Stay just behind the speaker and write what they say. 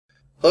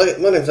Hi,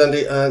 my name's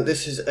Andy and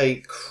this is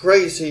a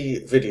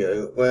crazy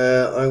video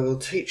where I will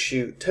teach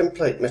you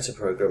template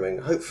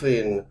metaprogramming, hopefully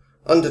in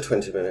under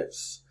 20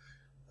 minutes,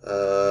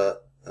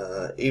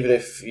 even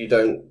if you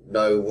don't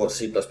know what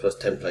C++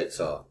 templates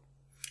are.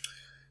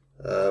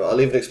 I'll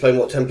even explain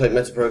what template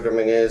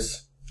metaprogramming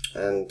is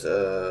and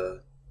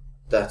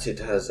that it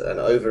has an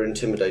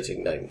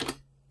over-intimidating name.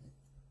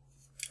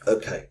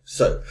 Okay,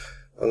 so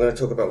I'm going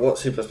to talk about what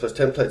C++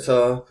 templates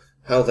are,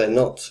 how they're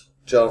not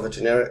Java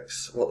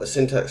generics, what the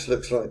syntax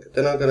looks like.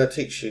 Then I'm going to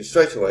teach you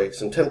straight away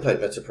some template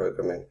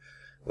metaprogramming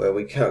where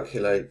we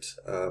calculate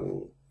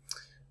a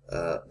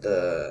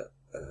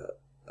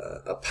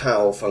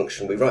PAL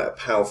function. We write a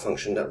PAL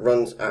function that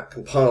runs at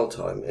compile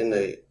time in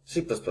the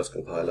C++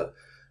 compiler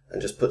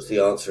and just puts the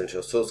answer into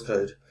your source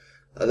code.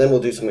 And then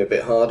we'll do something a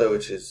bit harder,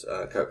 which is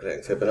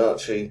calculating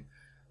Fibonacci.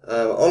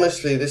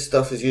 Honestly, this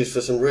stuff is used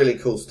for some really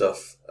cool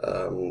stuff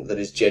that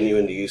is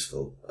genuinely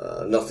useful.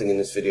 Nothing in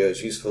this video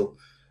is useful.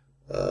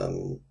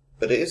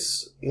 But it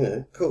is,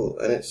 cool,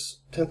 and it's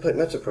template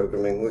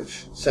metaprogramming,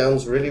 which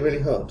sounds really,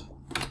 really hard.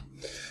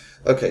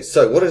 Okay,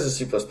 so what is a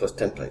C++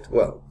 template?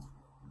 Well,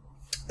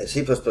 a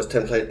C++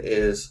 template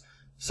is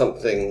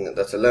something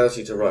that allows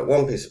you to write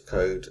one piece of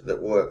code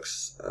that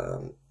works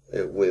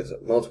with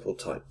multiple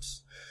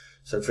types.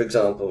 So, for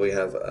example, we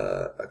have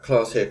a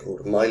class here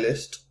called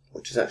MyList,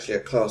 which is actually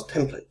a class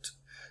template.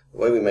 The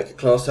way we make a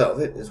class out of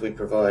it is we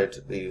provide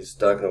these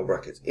diagonal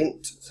brackets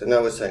int. So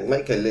now we're saying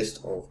make a list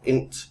of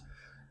int,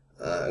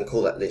 and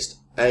call that list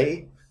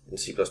A. In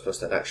C++,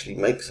 that actually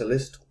makes a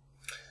list.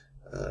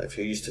 If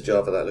you're used to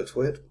Java, that looks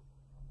weird.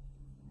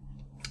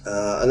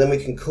 And then we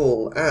can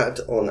call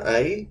add on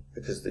A,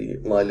 because the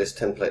MyList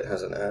template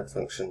has an add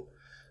function,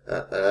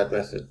 an add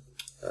method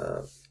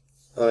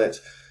on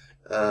it.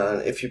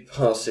 And if you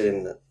pass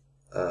in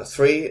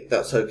 3,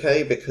 that's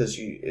okay, because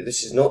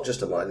this is not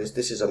just a MyList,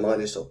 this is a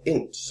MyList of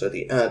int, so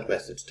the add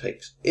method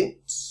takes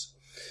ints.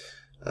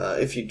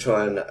 If you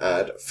try and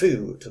add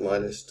foo to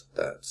MyList,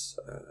 that's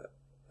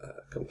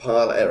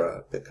compile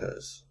error,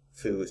 because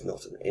foo is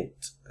not an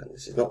int, and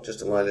this is not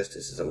just a MyList,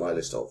 this is a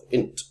MyList of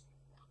int.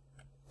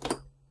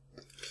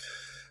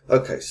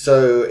 Okay,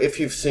 so if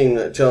you've seen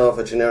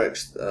Java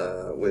generics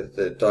with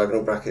the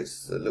diagonal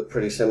brackets that look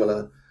pretty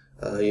similar,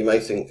 you may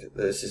think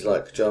this is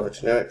like Java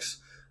generics.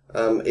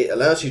 It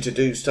allows you to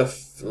do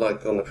stuff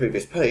like on the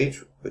previous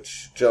page,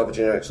 which Java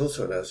generics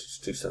also allows you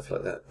to do stuff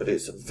like that, but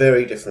it's a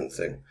very different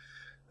thing.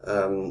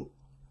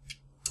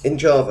 In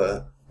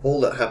Java, all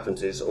that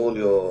happens is all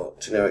your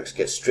generics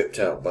get stripped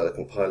out by the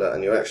compiler,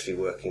 and you're actually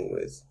working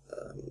with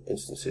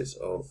instances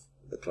of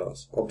the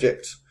class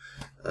object,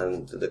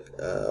 and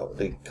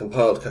the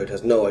compiled code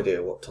has no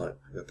idea what type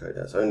your code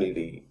has.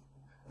 Only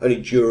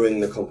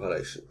during the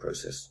compilation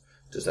process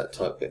does that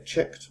type get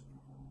checked.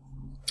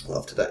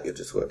 After that, you're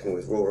just working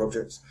with raw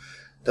objects.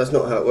 That's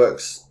not how it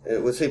works.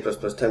 With C++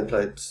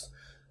 templates,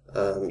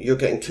 you're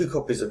getting 2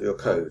 copies of your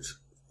code,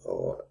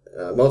 or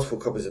multiple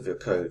copies of your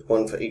code,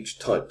 one for each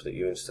type that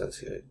you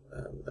instantiate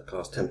a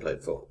class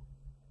template for.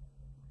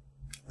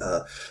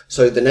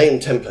 So the name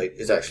template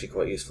is actually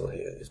quite useful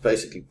here. It's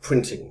basically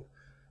printing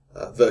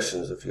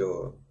versions of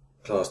your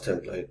class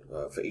template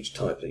for each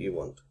type that you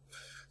want.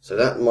 So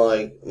that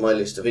my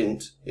list of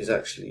int is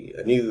actually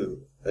a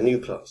new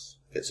class.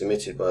 It gets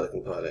emitted by the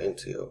compiler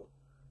into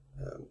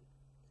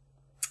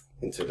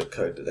the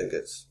code that then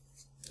gets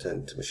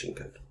turned into machine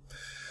code.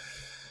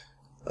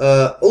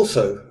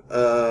 Also,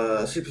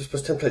 C++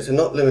 templates are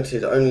not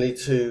limited only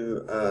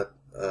to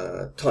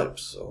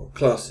types or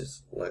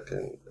classes. Like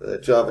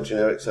Java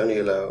generics only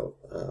allow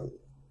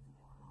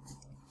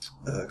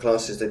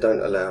classes. They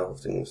don't allow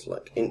things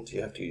like int.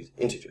 You have to use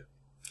integer.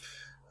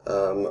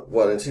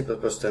 While in C++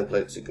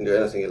 templates you can do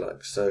anything you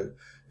like. So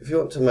if you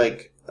want to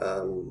make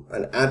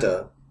an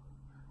adder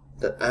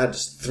that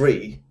adds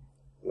 3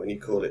 when you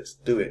call its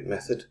doIt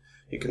method,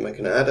 you can make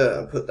an adder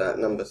and put that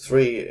number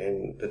 3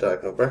 in the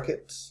diagonal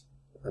brackets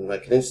and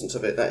make an instance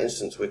of it. That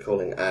instance we're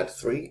calling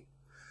add3.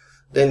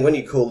 Then when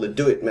you call the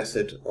doIt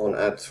method on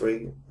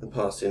add3 and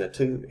pass in a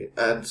 2, it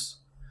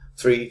adds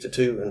 3 to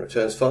 2 and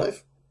returns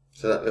 5.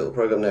 So that little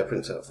program there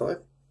prints out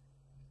 5.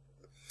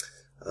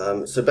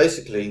 So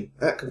basically,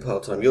 at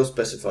compile time, you're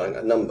specifying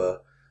a number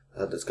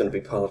that's going to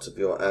be part of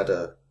your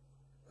adder,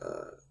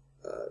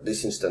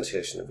 this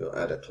instantiation of your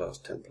adder class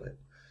template.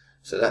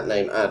 So that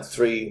name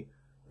add3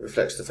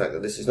 reflects the fact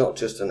that this is not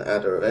just an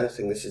adder of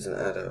anything, this is an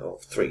adder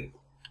of 3.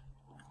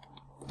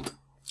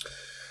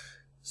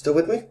 Still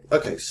with me?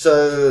 Okay,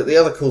 so the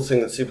other cool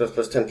thing that C++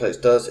 templates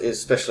does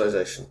is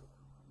specialization.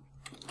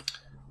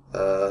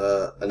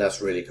 And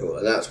that's really cool,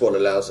 and that's what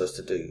allows us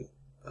to do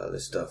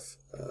this stuff.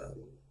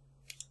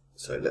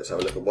 So let's have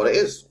a look at what it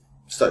is.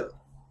 So,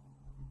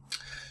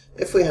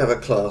 if we have a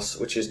class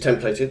which is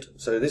templated,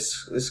 so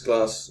this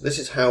class, this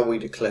is how we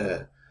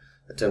declare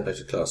a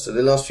templated class. So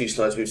the last few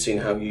slides we've seen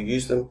how you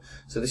use them.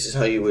 So this is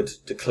how you would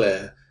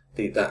declare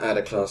that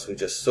adder class we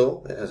just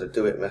saw. It has a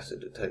doIt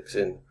method that takes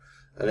in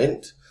an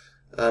int.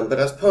 But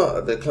as part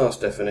of the class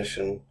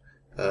definition,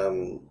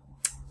 so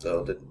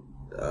the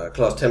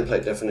class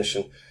template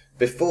definition,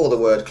 before the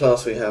word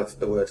class we have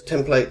the word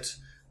template,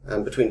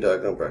 and between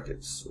diagonal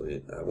brackets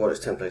what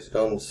it's templated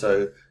on.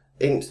 So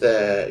int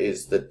there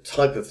is the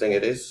type of thing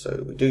it is,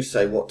 so we do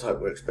say what type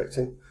we're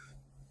expecting.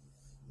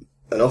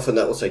 And often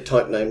that will say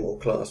type name or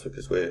class,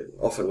 because we're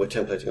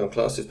templating on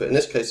classes, but in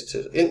this case it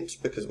says int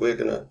because we're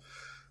going to,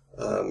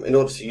 in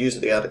order to use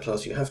the adder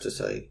class, you have to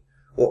say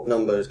what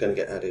number is going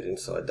to get added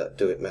inside that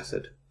doIt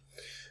method.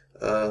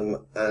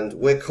 And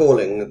we're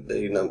calling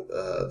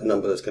the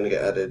number that's going to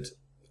get added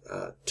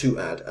to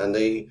add, and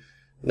the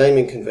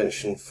naming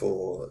convention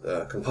for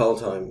compile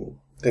time,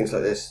 things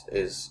like this,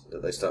 is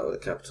that they start with a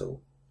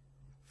capital.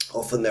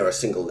 Often they're a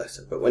single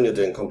letter, but when you're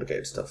doing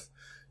complicated stuff,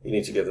 you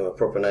need to give them a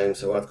proper name,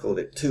 so I've called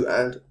it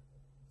toAdd.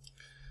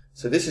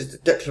 So this is the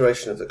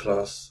declaration of the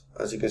class.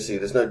 As you can see,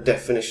 there's no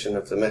definition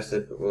of the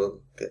method, but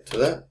we'll get to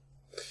that.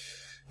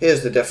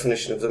 Here's the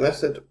definition of the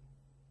method.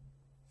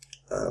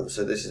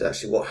 So this is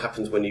actually what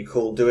happens when you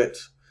call doIt,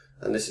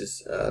 and this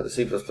is the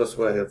C++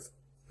 way of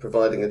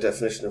providing a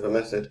definition of a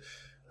method,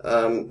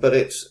 but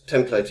it's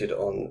templated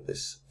on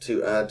this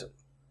toAdd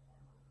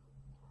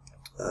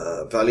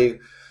value.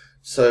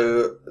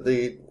 So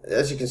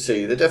as you can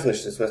see, the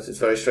definition of this method is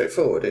very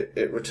straightforward.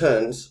 It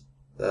returns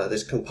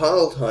this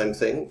compile time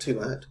thing,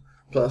 toAdd,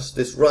 plus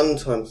this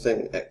runtime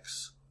thing,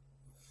 x.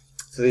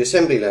 So the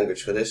assembly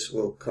language for this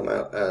will come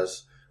out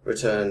as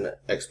return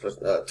x plus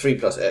 3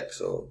 plus x,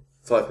 or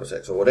 5 plus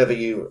x, or whatever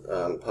you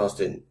passed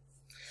in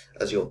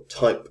as your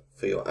type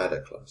for your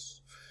adder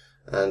class.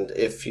 And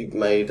if you've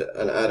made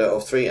an adder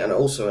of 3 and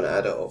also an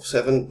adder of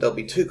 7, there'll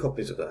be 2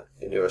 copies of that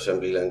in your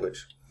assembly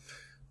language,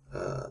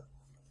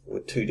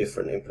 with 2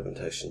 different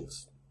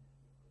implementations.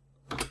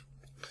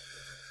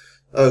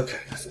 Okay,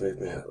 let's move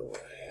me out of the way.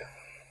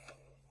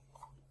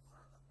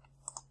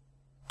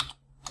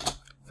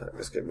 In fact,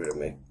 let's get rid of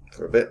me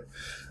for a bit.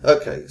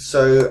 Okay,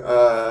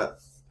 so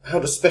how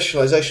does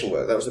specialization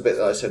work? That was the bit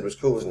that I said was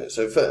cool, wasn't it?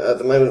 So at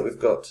the moment we've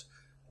got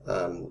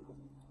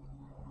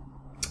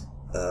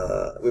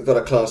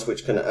a class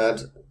which can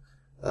add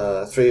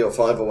 3 or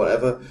 5 or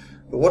whatever.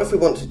 But what if we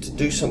wanted to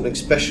do something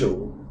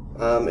special?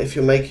 If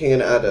you're making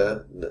an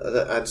adder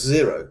that adds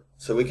 0,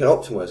 so we can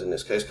optimize in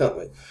this case, can't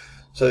we?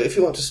 So if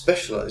you want to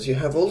specialize, you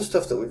have all the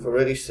stuff that we've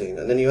already seen,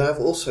 and then you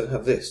also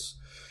have this.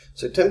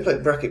 So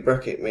template bracket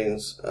bracket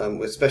means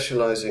we're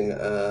specializing,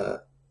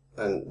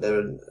 and there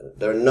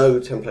are no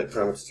template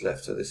parameters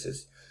left. So this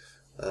is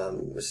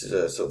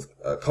a sort of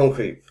a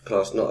concrete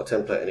class, not a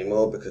template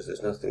anymore, because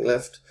there's nothing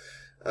left.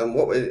 And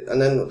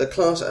then the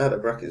class adder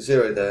bracket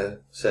 0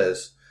 there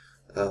says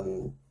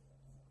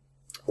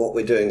what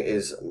we're doing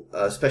is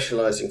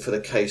specializing for the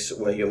case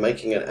where you're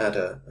making an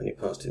adder and you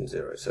passed in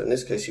 0. So in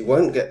this case, you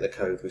won't get the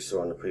code we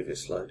saw on the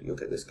previous slide. You'll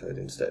get this code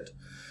instead.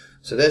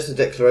 So there's the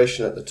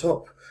declaration at the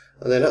top,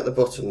 and then at the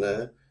bottom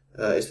there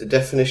is the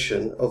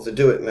definition of the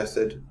doIt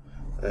method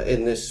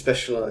in this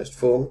specialized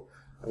form.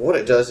 And what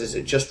it does is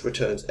it just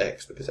returns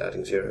x, because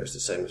adding 0 is the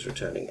same as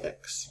returning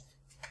x.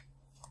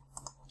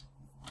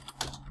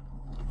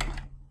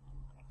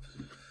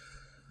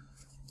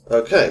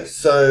 Okay,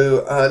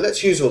 so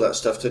let's use all that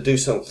stuff to do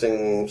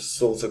something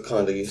sort of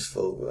kind of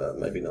useful,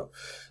 maybe not.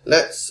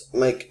 Let's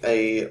make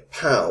a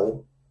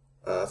POW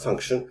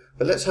function,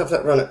 but let's have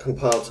that run at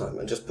compile time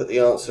and just put the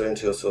answer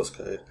into your source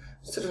code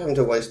instead of having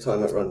to waste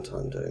time at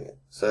runtime doing it.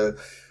 So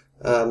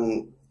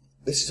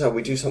this is how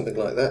we do something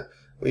like that.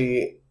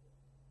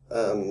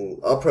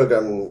 Our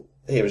program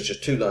here is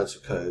just 2 lines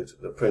of code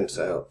that prints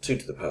out 2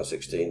 to the power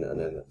 16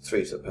 and then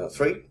 3 to the power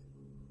 3.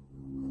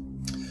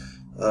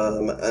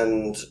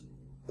 And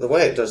the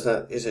way it does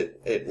that is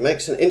it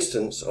makes an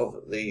instance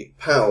of the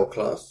POW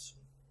class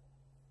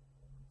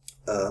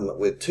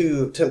with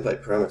 2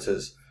 template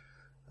parameters.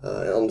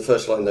 On the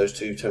first line, those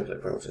 2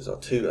 template parameters are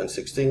 2 and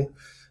 16.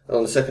 And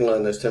on the second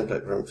line, those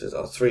template parameters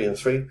are 3 and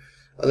 3.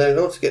 And then in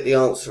order to get the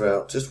answer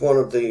out, just one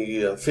of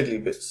the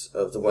fiddly bits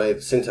of the way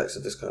the syntax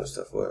of this kind of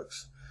stuff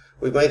works,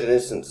 we've made an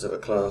instance of a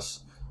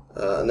class,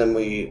 and then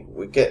we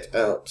get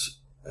out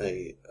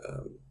a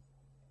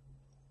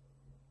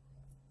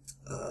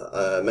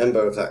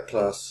member of that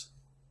class.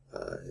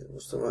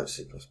 What's the right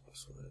C++ word?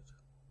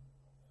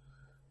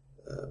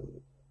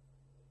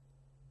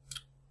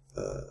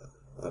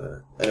 I don't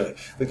know. Anyway,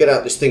 we get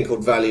out this thing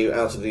called value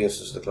out of the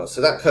instance of the class.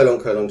 So that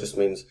colon just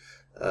means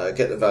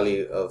get the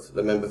value of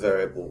the member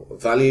variable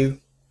value,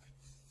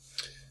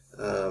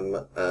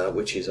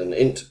 which is an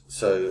int.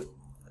 So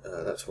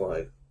that's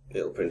why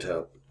it'll print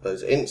out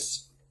those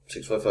ints,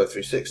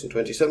 65536 and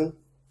 27,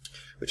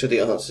 which are the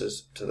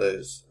answers to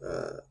those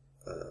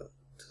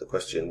to the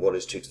question, what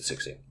is 2 to the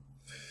 16?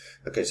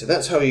 Okay, so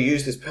that's how you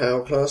use this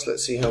POW class.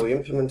 Let's see how we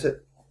implement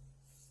it.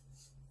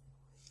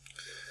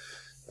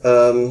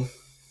 Well,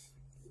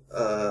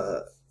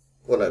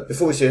 no,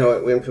 before we see how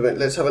we implement,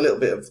 let's have a little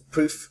bit of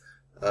proof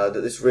that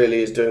this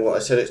really is doing what I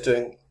said it's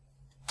doing.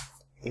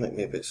 Make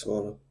me a bit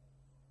smaller.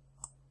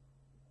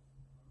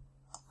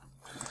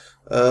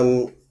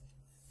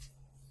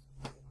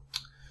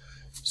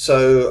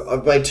 So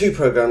I've made 2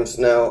 programs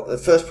now. The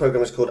first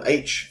program is called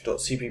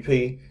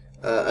h.cpp,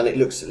 and it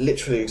looks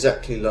literally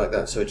exactly like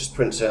that. So it just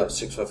prints out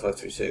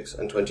 65536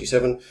 and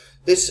 27.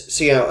 This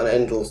cout and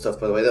end all stuff,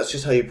 by the way, that's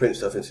just how you print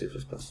stuff in C++.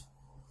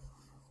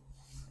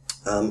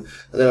 And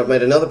then I've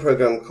made another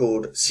program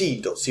called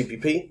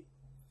c.cpp,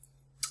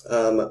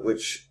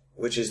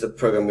 which is the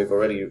program we've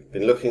already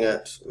been looking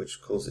at,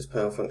 which calls this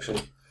power function.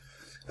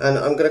 And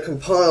I'm going to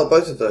compile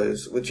both of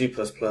those with G++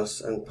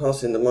 and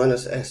pass in the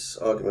 -s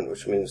argument,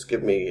 which means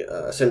give me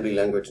assembly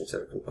language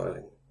instead of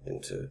compiling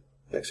into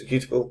an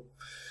executable.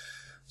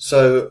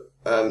 So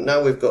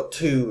now we've got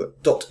two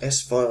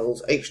 .s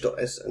files,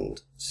 h.s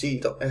and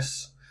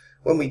c.s.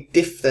 When we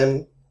diff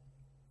them,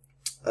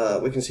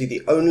 we can see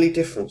the only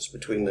difference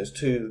between those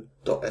two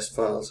 .s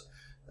files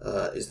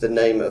is the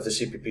name of the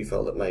CPP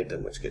file that made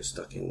them, which gets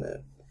stuck in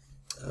there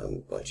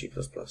by G++.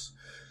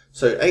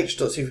 So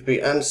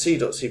h.cpp and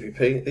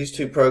c.cpp, these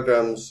two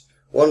programs,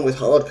 one with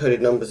hard-coded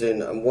numbers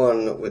in and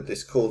one with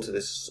this call to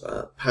this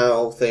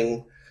POW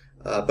thing,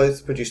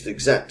 both produce the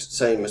exact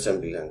same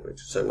assembly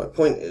language. So my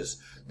point is,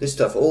 this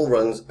stuff all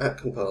runs at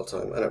compile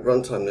time, and at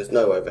runtime there's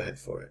no overhead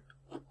for it.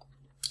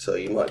 So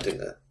you might think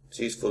that it's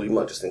useful, you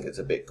might just think it's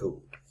a bit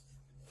cool.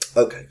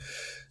 Okay,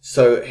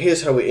 so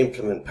here's how we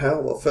implement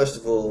POW. Well, first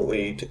of all,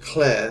 we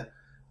declare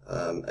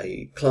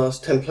a class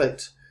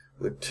template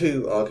with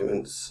two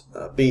arguments,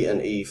 b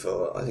and e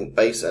for, I think,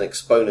 base and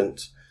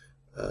exponent.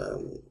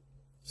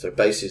 So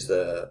base is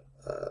the,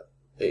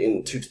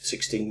 in 2 to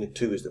 16,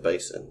 2 is the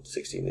base and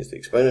 16 is the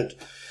exponent.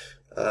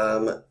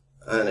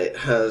 And it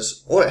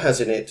has, all it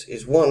has in it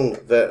is one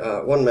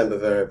member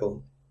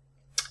variable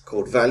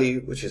called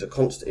value, which is a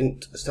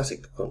constant, a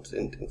static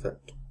constant, in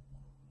fact.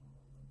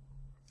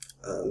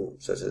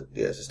 So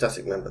it's a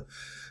static member.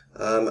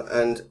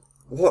 And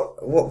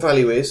what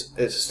value is,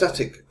 it's a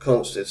static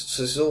constant,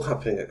 so this is all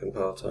happening at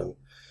compile time.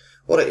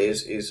 What it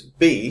is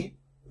b,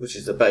 which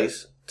is the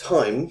base,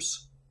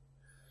 times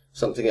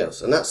something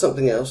else. And that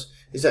something else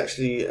is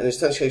actually an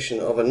instantiation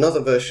of another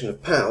version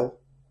of POW,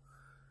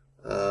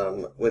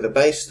 with a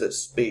base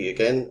that's b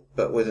again,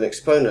 but with an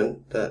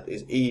exponent that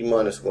is e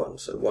minus 1,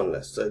 so 1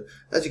 less. So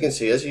as you can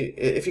see,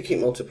 if you keep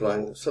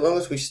multiplying, so long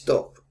as we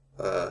stop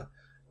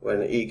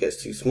when e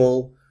gets too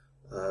small,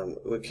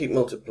 we keep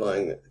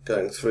multiplying,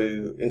 going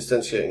through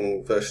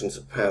instantiating versions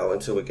of POW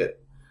until we get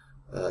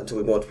until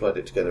we've multiplied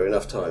it together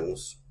enough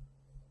times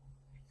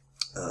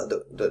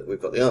that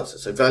we've got the answer.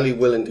 So value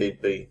will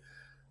indeed be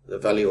the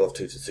value of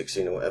 2 to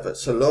 16 or whatever,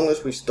 so long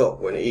as we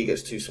stop when e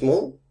gets too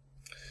small.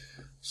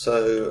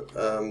 So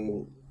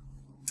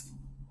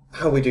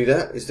how we do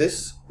that is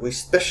this: we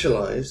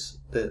specialize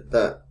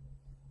that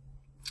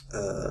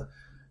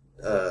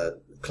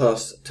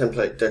class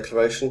template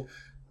declaration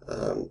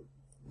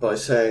by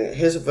saying,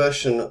 here's a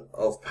version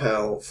of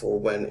POW for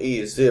when e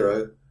is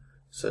 0.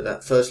 So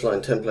that first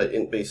line template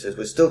int b says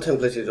we're still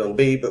templated on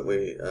b, but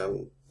we're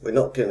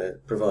not going to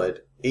provide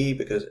e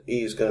because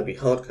e is going to be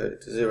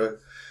hard-coded to 0.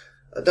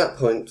 At that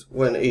point,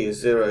 when e is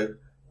 0,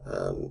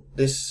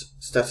 this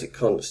static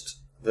const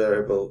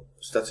variable,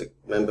 static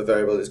member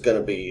variable, is going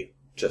to be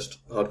just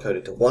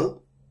hard-coded to 1.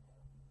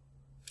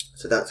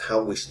 So that's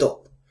how we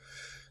stop.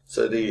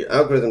 So the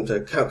algorithm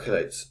to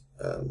calculate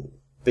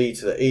b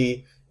to the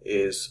e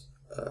is,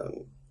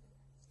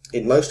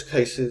 in most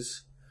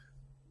cases,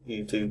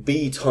 you do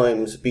b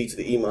times b to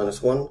the e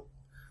minus 1,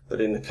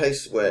 but in the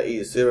case where e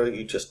is 0,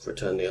 you just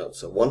return the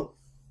answer 1.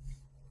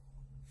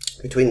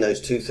 Between those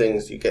two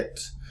things, you get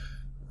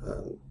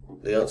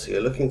the answer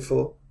you're looking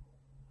for.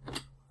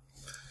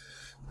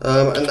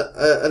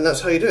 And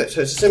that's how you do it.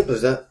 So it's as simple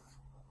as that.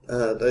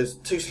 Those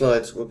two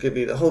slides will give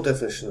you the whole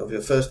definition of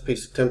your first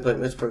piece of template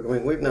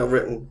metaprogramming. We've now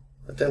written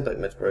a template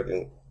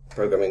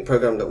metaprogramming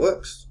program that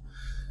works.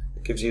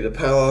 It gives you the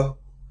power.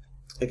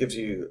 It gives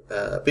you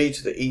b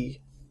to the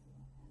e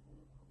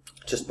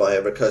just by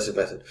a recursive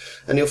method.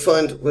 And you'll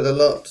find with a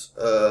lot,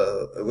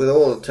 with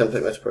all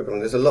template metaprogramming,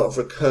 there's a lot of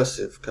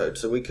recursive code.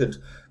 So we could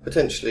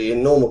potentially,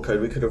 in normal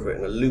code, we could have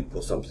written a loop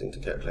or something to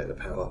calculate the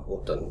power,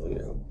 or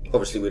done,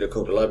 obviously we'd have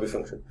called a library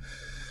function.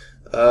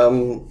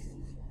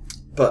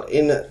 But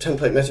in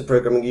template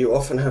metaprogramming, you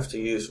often have to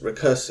use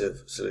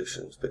recursive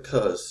solutions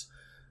because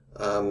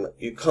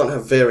you can't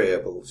have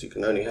variables, you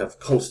can only have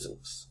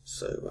constants.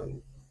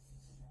 So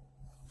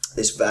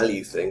this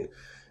value thing,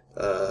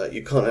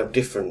 you can't have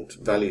different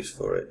values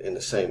for it in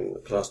the same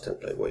class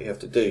template. What you have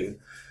to do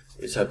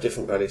is have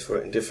different values for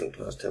it in different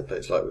class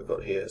templates like we've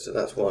got here. So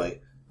that's why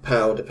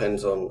POW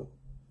depends on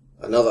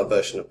another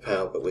version of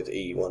POW but with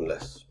E one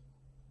less.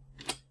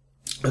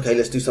 Okay,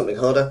 let's do something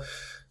harder.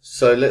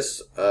 So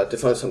let's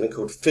define something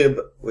called fib,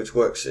 which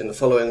works in the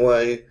following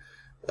way.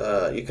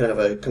 You can have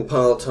a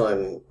compile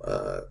time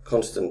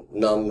constant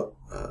num,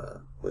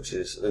 which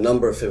is the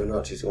number of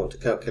Fibonacci's you want to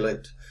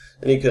calculate.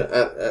 And you can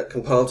at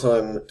compile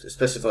time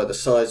specify the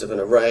size of an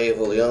array of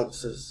all the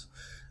answers.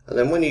 And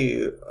then when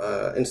you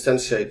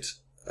instantiate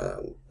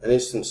an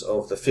instance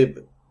of the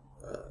fib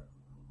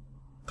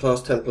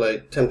class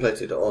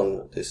templated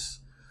on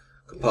this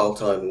compile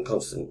time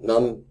constant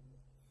num,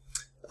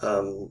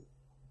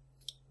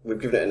 we've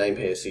given it a name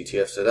here,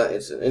 CTF, so that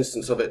is an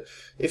instance of it.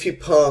 If you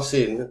pass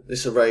in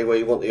this array where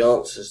you want the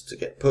answers to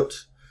get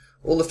put,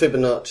 all the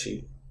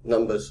Fibonacci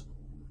numbers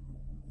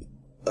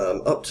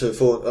up to the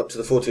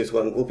 40th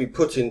one will be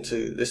put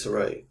into this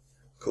array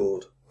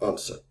called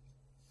answer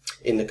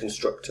in the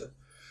constructor.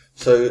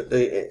 So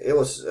it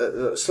was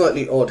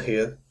slightly odd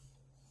here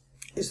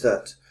is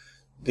that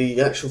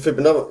the actual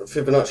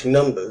Fibonacci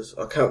numbers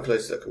are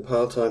calculated at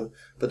compile time,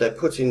 but they're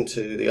put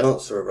into the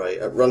answer array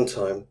at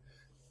runtime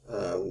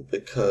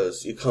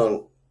because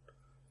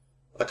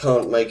I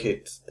can't make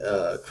it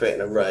create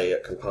an array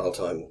at compile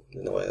time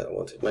in the way that I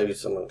wanted. Maybe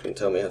someone can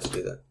tell me how to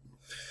do that.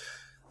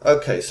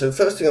 Okay, so the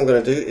first thing I'm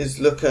going to do is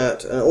look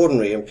at an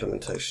ordinary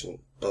implementation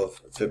of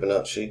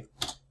Fibonacci,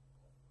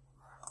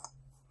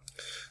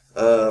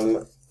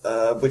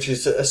 which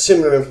is a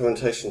similar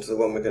implementation to the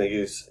one we're going to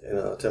use in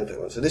our template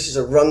one. So this is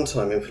a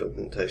runtime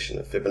implementation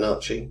of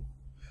Fibonacci.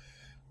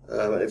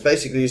 It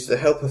basically uses the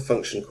helper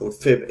function called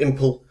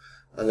fibimpl,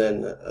 and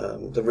then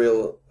the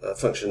real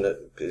function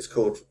that is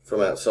called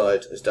from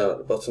outside is down at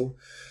the bottom.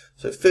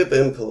 So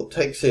fibimpl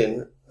takes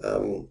in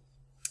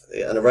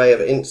an array of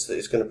ints that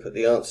it's going to put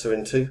the answer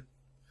into.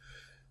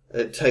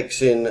 It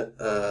takes in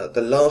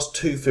the last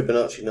two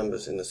Fibonacci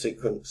numbers in the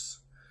sequence,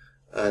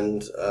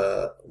 and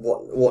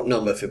what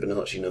number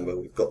Fibonacci number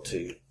we've got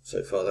to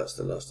so far. That's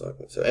the last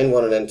argument. So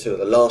n1 and n2 are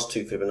the last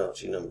two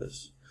Fibonacci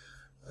numbers.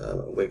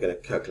 We're going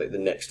to calculate the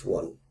next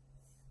one,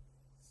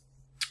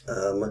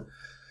 or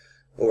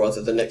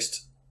rather the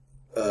next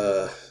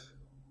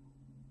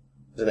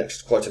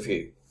quite a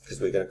few, because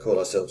we're going to call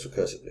ourselves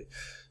recursively.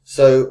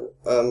 So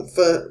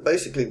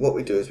basically what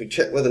we do is we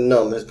check whether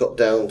num has got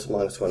down to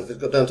 -1. If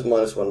it's got down to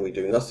 -1, we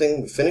do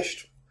nothing, we're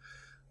finished.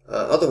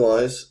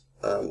 Otherwise,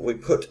 we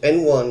put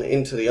n1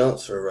 into the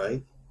answer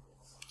array,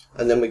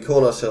 and then we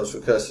call ourselves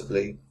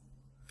recursively.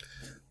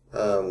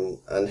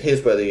 And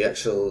here's where the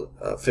actual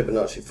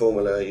Fibonacci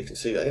formula, you can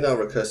see that in our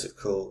recursive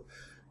call,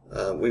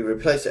 we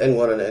replace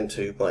n1 and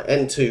n2 by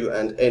n2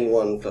 and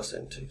n1 plus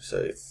n2.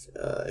 So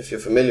if you're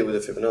familiar with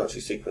the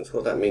Fibonacci sequence,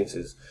 what that means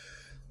is,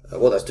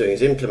 what that's doing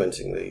is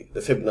implementing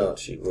the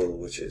Fibonacci rule,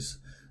 which is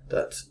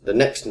that the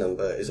next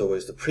number is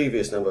always the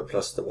previous number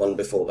plus the one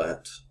before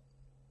that.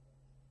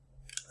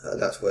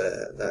 That's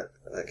where that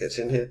gets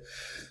in here.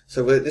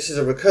 So this is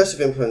a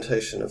recursive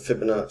implementation of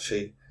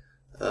Fibonacci,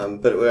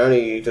 but we're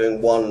only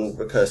doing one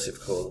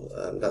recursive call.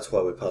 That's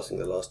why we're passing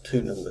the last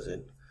two numbers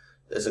in.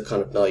 There's a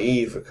kind of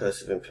naive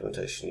recursive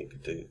implementation you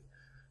could do,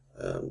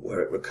 where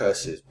it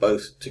recurses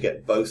both to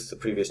get both the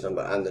previous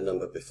number and the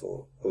number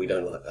before, but we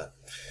don't like that.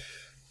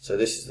 So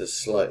this is the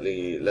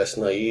slightly less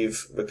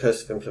naive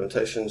recursive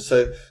implementation.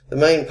 So the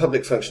main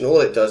public function,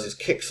 all it does is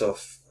kicks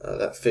off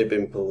that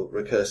fibimpl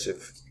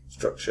recursive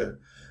structure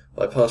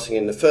by passing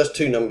in the first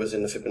two numbers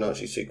in the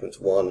Fibonacci sequence,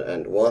 1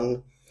 and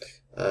 1,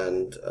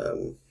 and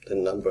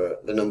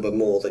the number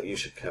more that you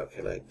should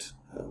calculate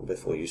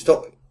before you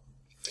stop.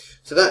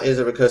 So that is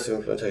a recursive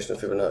implementation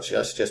of Fibonacci.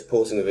 I suggest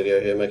pausing the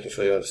video here, making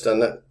sure you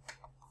understand that.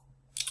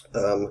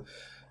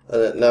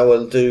 And now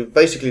we'll do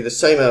basically the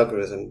same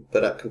algorithm,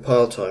 but at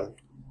compile time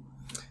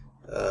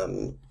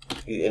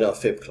in our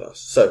fib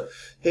class. So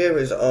here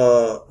is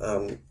our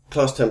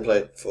class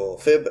template for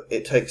fib.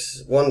 It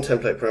takes one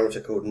template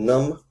parameter called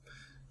num,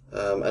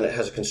 and it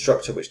has a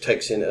constructor which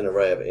takes in an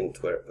array of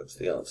int where it puts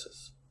the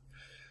answers.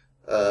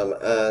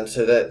 And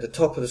so the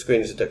top of the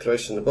screen is a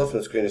declaration, the bottom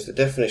of the screen is the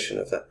definition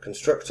of that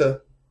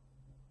constructor.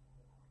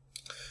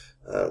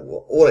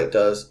 All it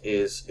does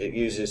is it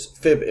uses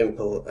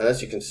fibimpl, and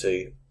as you can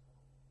see,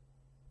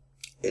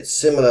 it's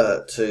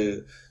similar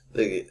to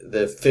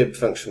the fib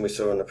function we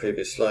saw on the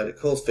previous slide. It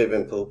calls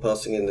fibimpl,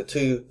 passing in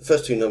the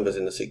first two numbers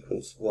in the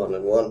sequence, 1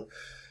 and 1,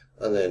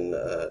 and then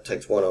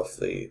takes one off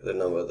the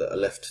number that are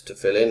left to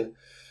fill in.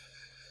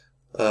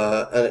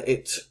 And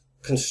it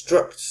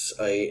constructs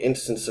a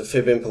instance of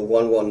fibimpl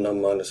 11 num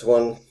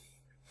 -1,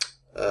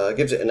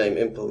 gives it a name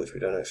impl, which we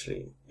don't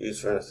actually use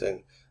for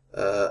anything,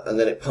 and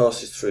then it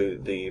passes through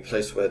the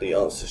place where the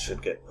answer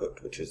should get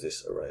put, which is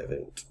this array of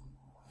int.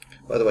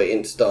 By the way,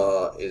 int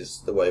star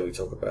is the way we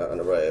talk about an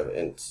array of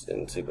ints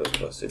in C++.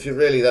 If you're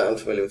really that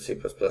unfamiliar with C++,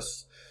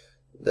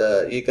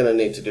 you're going to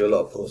need to do a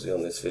lot of pausing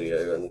on this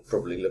video and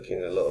probably looking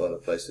at a lot of other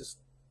places.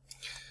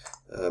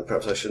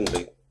 Perhaps I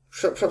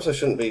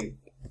shouldn't be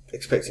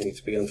expecting you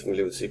to be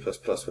unfamiliar with C++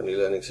 when you're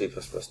learning C++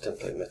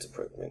 template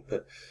metaprogramming,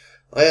 but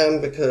I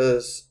am,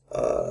 because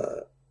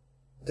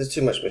there's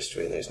too much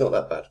mystery in it. It's not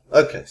that bad.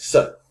 Okay,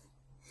 so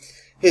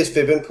here's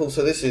fibimpl.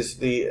 So this is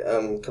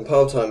the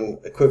compile time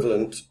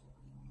equivalent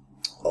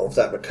of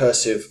that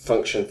recursive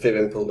function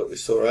fibimpl that we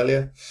saw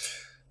earlier.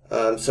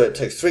 So it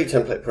takes three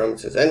template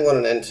parameters. n1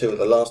 and n2 are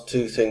the last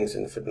two things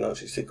in the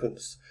Fibonacci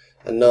sequence,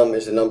 and num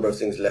is the number of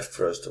things left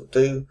for us to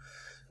do.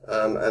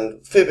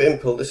 And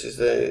fibimpl, this is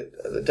the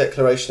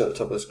declaration at the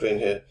top of the screen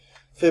here.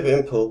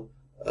 Fibimpl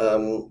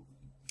of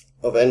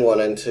n1,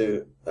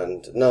 n2,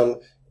 and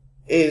num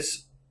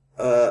is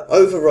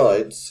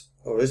overrides,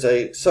 or is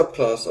a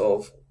subclass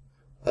of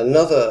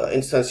another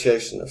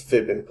instantiation of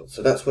fibimpl.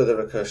 So that's where the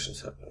recursion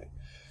is happening.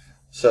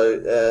 So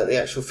the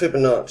actual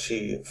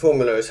Fibonacci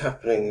formula is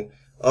happening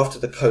after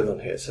the colon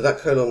here. So that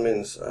colon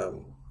means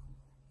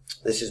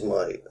this is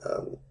my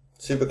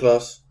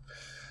superclass,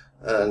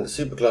 and the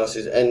superclass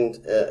is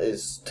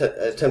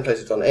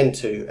templated on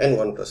n2,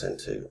 n1 plus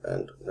n2,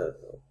 and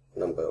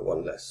number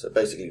one less. So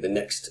basically the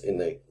next in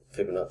the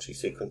Fibonacci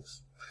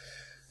sequence.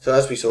 So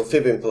as we saw,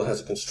 fibimpl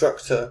has a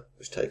constructor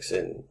which takes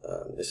in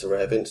this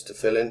array of ints to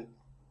fill in.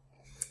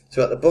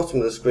 So at the bottom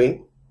of the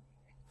screen,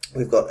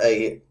 we've got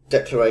a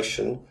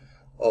declaration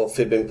of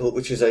fibimpl,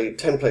 which is a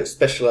template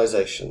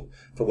specialization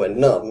for when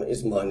num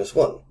is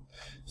 -1.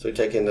 So we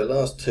take in the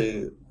last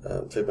two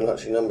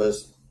Fibonacci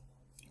numbers,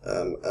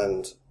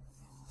 and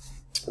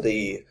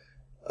in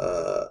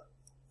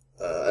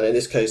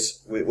this case,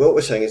 what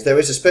we're saying is there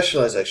is a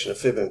specialization of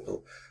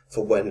fibimpl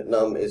for when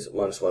num is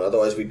 -1.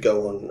 Otherwise, we'd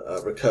go on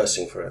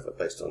recursing forever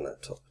based on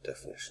that top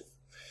definition.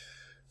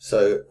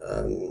 So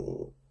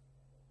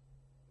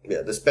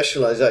yeah, the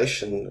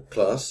specialization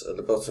class at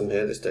the bottom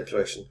here, this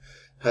declaration,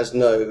 has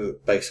no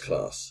base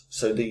class.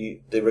 So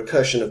the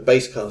recursion of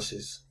base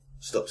classes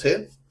stops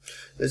here.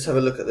 Let's have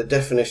a look at the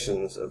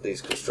definitions of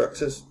these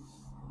constructors.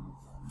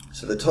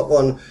 So the top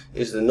one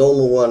is the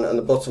normal one, and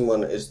the bottom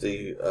one is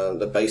the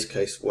base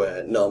case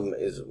where num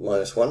is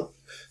 -1.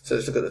 So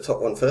let's look at the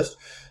top one first.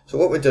 So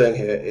what we're doing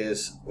here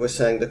is we're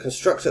saying the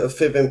constructor of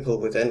fibimpl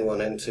with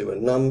n1, n2,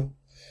 and num.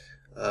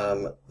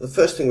 The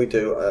first thing we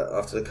do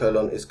after the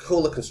colon is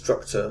call the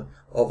constructor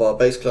of our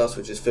base class,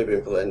 which is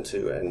fibimpl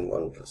n2,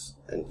 n1 plus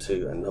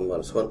n2, and num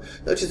 -1.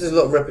 Notice there's a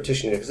lot of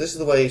repetition here, because this is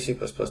the way C++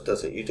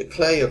 does it. You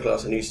declare your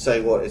class and you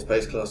say what its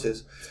base class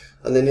is,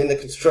 and then in the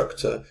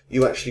constructor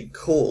you actually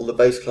call the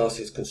base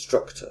class's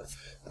constructor.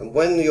 And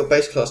when your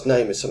base class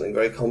name is something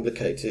very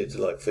complicated,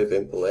 like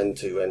fibimpl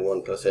n2,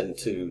 n1 plus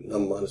n2,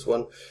 num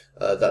 -1,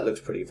 that looks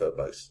pretty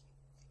verbose.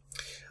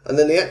 And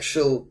then the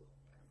actual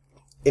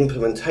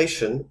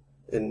implementation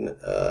in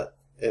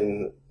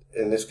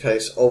this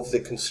case of the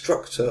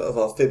constructor of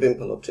our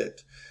fibimpl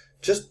object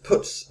just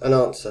puts an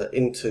answer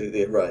into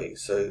the array.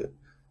 So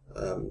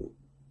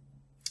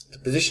the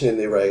position in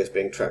the array is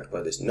being tracked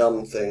by this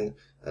num thing,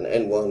 and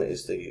n1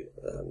 is the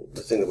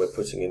thing that we're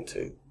putting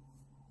into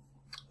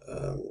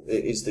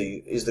is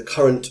the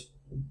current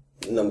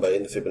number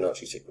in the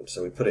Fibonacci sequence.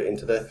 So we put it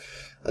into there,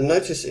 and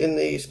notice in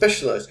the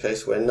specialized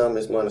case where num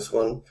is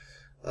 -1,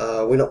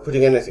 we're not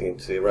putting anything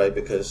into the array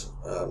because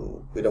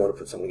we don't want to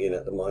put something in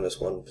at the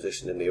 -1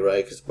 position in the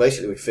array, because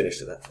basically we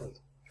finished at that point.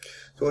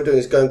 So what we're doing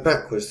is going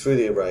backwards through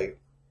the array,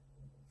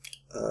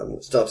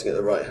 starting at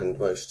the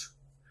right-handmost,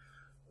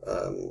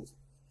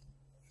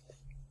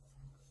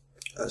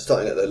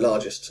 starting at the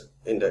largest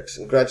index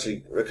and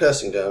gradually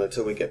recursing down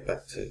until we get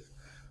back to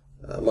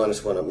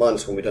 -1. At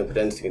 -1 we don't put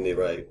anything in the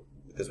array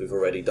because we've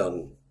already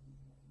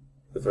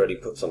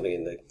put something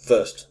in the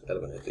first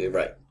element of the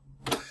array.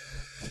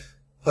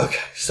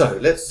 Okay, so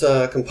let's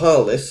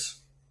compile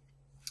this.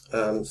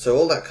 So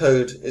all that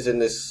code is in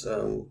this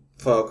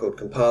file called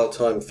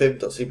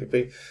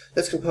compiletimefib.cpp.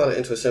 Let's compile it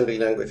into assembly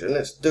language, and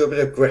let's do a bit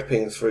of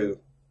grepping through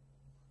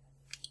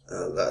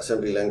that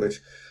assembly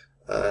language.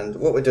 And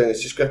what we're doing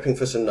is just grepping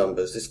for some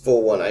numbers. This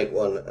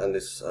 4181 and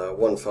this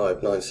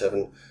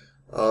 1597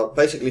 are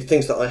basically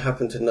things that I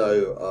happen to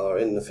know are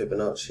in the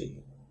Fibonacci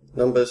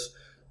numbers.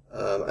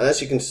 And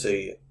as you can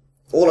see,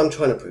 all I'm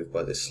trying to prove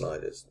by this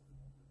slide is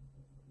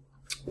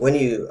when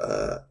you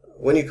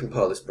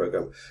compile this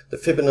program, the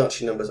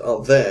Fibonacci numbers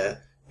are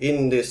there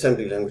in the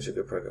assembly language of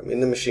your program,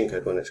 in the machine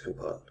code when it's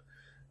compiled.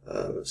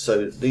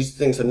 So these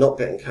things are not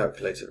getting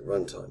calculated at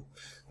runtime.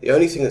 The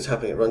only thing that's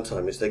happening at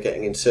runtime is they're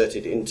getting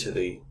inserted into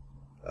the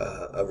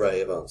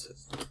array of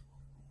answers.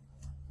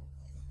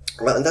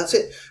 Right, and that's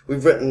it.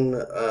 We've written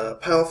a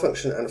power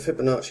function and a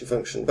Fibonacci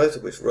function, both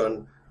of which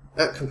run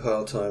at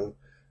compile time.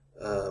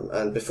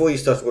 And before you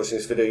started watching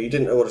this video, you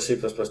didn't know what a C++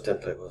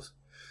 template was.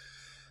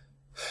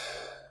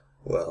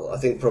 Well, I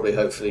think probably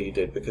hopefully you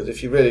did, because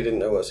if you really didn't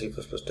know what a C++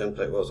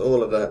 template was,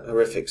 all of that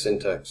horrific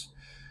syntax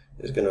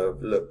is going to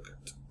look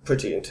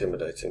pretty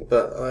intimidating.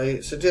 But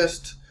I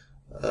suggest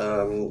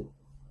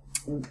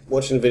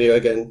watching the video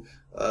again,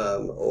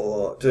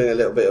 or doing a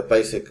little bit of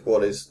basic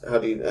how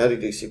do you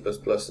do C++,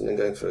 and then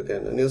going through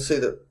again, and you'll see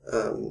that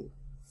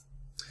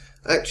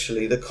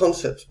actually the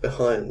concepts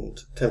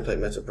behind template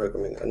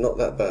metaprogramming are not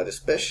that bad,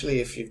 especially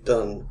if you've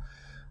done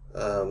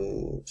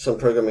some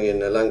programming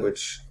in a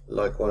language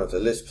like one of the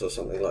Lisps or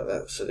something like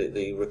that, so that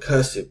the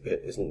recursive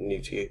bit isn't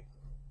new to you.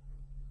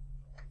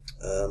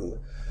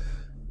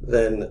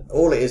 Then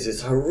all it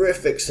is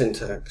horrific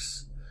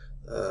syntax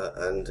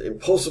and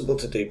impossible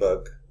to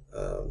debug,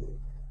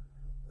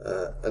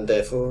 and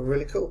therefore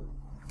really cool.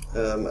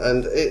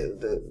 And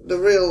the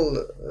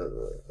real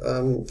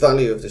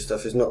value of this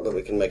stuff is not that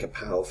we can make a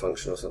PAL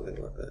function or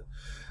something like that.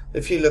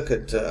 If you look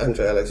at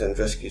Andrei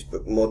Alexandrescu's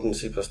book, Modern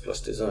C++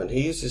 Design,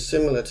 he uses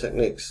similar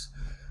techniques,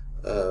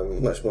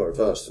 much more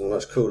advanced and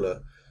much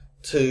cooler,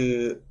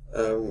 to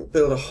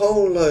build a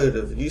whole load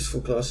of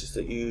useful classes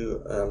that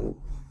you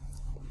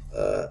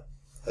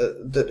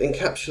that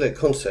encapsulate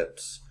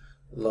concepts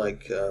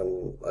like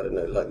I don't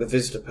know, like the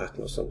visitor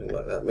pattern or something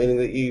like that. Meaning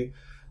that you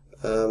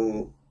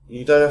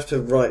You don't have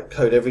to write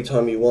code every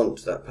time you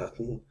want that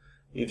pattern.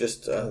 You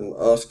just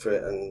ask for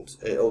it, and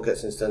it all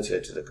gets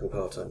instantiated at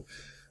compile time.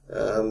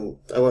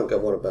 I won't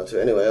go on about it.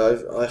 Anyway,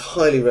 I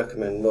highly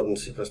recommend modern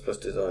C++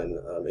 design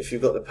if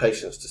you've got the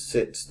patience to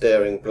sit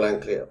staring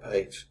blankly at a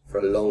page for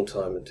a long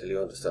time until you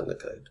understand the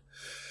code.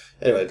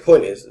 Anyway, the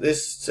point is,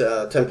 this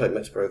template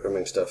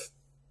metaprogramming stuff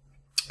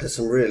has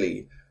some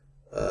really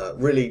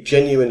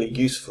genuinely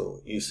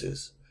useful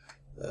uses.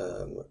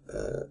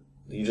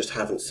 You just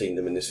haven't seen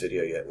them in this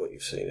video yet. What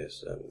you've seen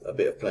is a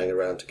bit of playing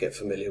around to get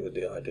familiar with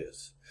the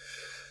ideas.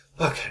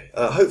 Okay,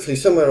 hopefully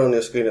somewhere on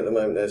your screen at the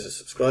moment there's a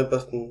subscribe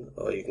button,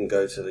 or you can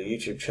go to the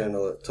YouTube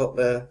channel at the top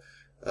there.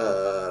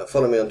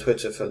 Follow me on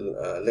Twitter for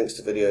links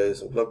to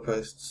videos and blog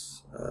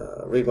posts.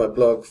 Read my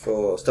blog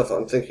for stuff that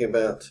I'm thinking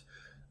about,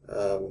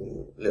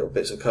 little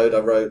bits of code I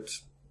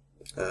wrote,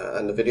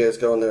 and the videos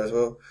go on there as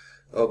well.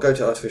 Or go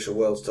to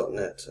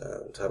artificialworlds.net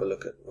to have a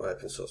look at my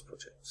open source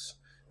projects.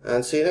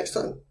 And see you next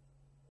time.